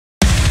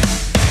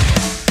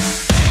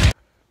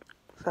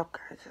What's up,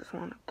 guys? Just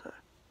wanted to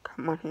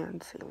come on here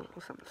and say a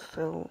little something.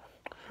 So,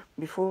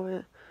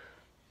 before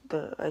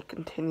I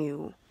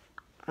continue,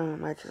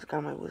 I just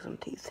got my wisdom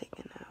teeth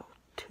taken out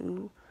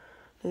 2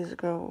 days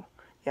ago.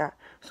 Yeah,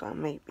 so I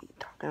may be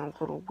talking a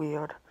little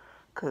weird,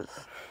 because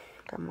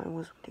I got my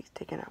wisdom teeth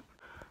taken out.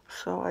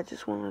 So, I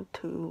just wanted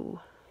to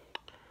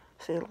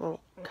say a little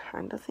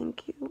kind of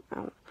thank you,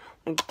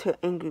 like, to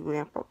Angry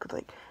Grandpa,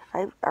 because,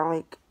 I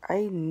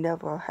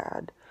never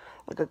had,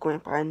 a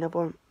grandpa. I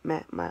never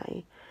met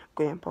my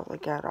grandpa,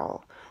 at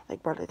all.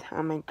 By the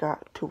time I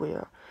got to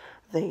where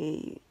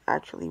they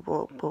actually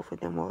were, both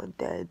of them were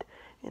dead,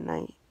 and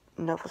I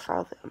never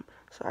saw them.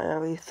 So I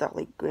always thought,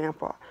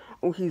 Grandpa,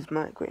 oh, he's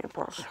my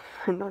grandpa.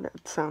 I know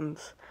that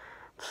sounds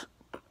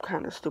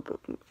kind of stupid.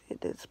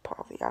 It is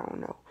probably, I don't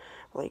know.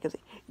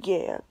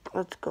 Yeah,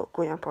 let's go,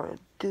 Grandpa,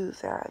 do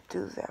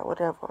that,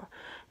 whatever.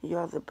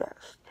 You're the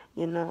best,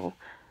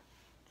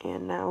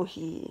 And now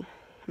he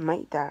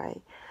might die.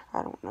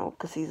 I don't know,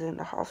 because he's in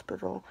the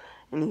hospital,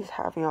 and he's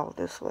having all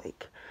this,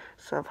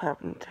 stuff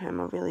happen to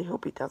him. I really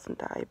hope he doesn't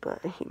die,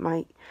 but he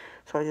might.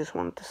 So I just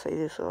wanted to say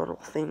this little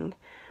thing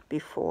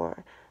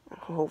before.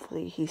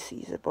 Hopefully he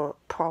sees it, but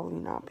probably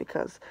not,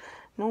 because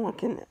no one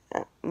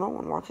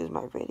watches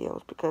my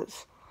videos,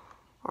 because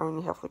I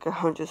only have,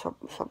 100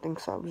 something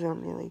subs,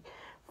 and only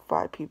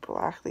 5 people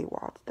actually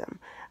watch them.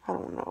 I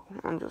don't know,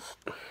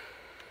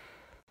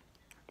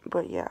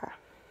 but yeah,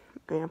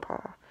 Grandpa,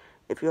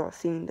 if you are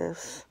seeing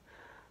this,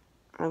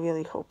 I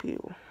really hope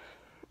you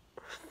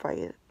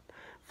fight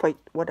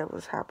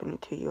whatever's happening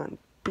to you and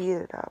beat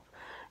it up.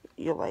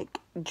 You're like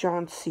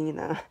John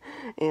Cena,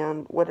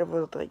 and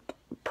whatever's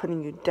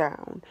putting you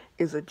down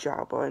is a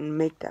jobber, and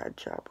make that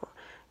jobber.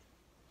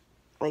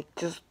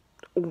 Just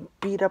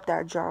beat up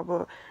that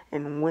jobber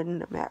and win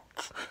the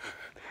match.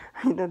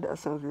 I know that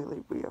sounds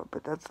really weird,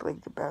 but that's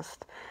the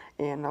best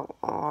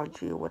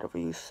analogy or whatever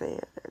you say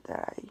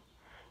that I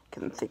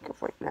can think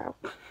of right now.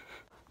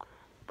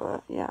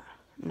 But yeah,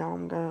 now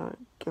I'm gonna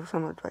give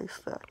some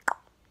advice to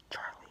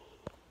Charlie.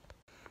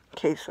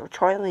 Okay, so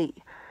Charlie,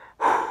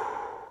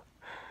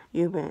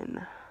 you've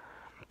been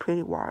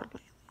pretty wild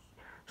lately.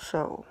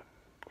 So,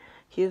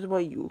 here's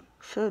what you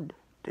should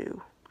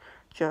do.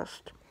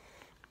 Just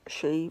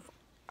shave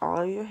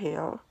all your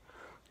hair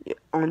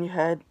on your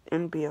head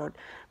and beard.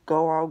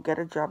 Go out, get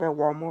a job at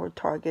Walmart or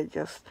Target.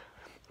 Just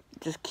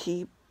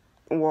keep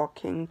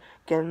walking.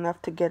 Get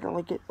enough to get a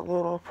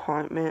little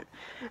apartment,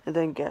 and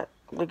then get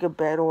a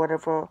bed or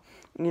whatever.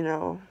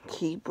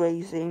 Keep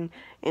raising,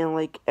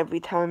 and every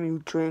time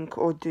you drink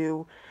or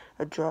do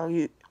a drug,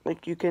 you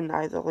can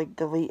either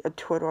delete a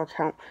Twitter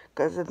account,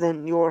 because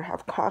then you'll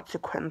have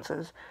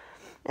consequences.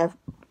 Because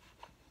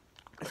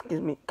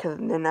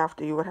then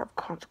after you would have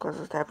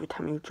consequences every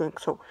time you drink.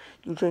 So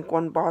you drink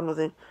one bottle,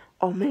 then,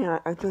 oh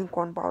man, I drink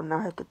one bottle, now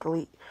I have to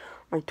delete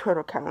my Twitter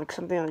account,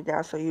 something like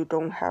that, so you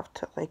don't have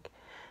to,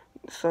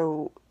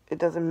 so it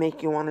doesn't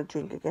make you want to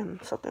drink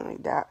again, something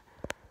like that.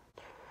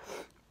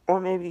 Or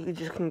maybe you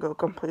just can go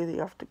completely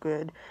off the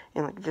grid,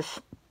 and,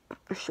 just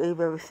shave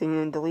everything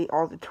and delete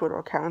all the Twitter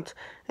accounts,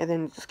 and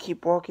then just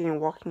keep walking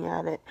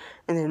at it,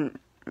 and then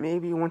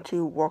maybe once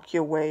you walk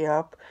your way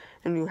up,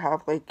 and you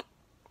have,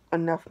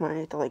 enough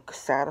money to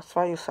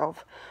satisfy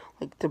yourself,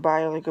 to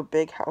buy a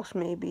big house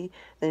maybe,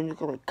 then you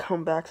can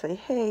come back, say,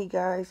 hey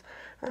guys,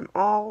 I'm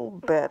all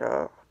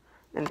better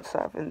and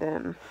stuff. And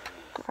then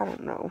I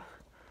don't know,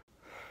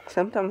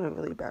 sometimes I'm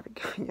really bad at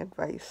giving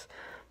advice,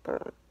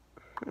 but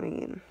I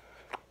mean,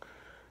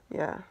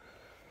 yeah,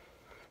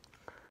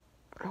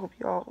 I hope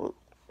y'all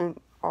and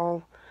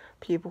all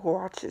people who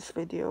watch this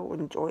video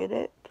enjoyed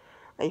it.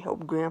 I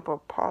hope Grandpa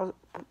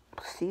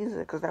sees it,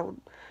 because that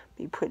would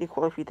be pretty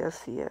cool if he does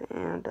see it.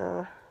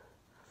 And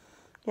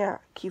yeah,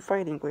 keep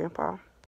fighting, Grandpa.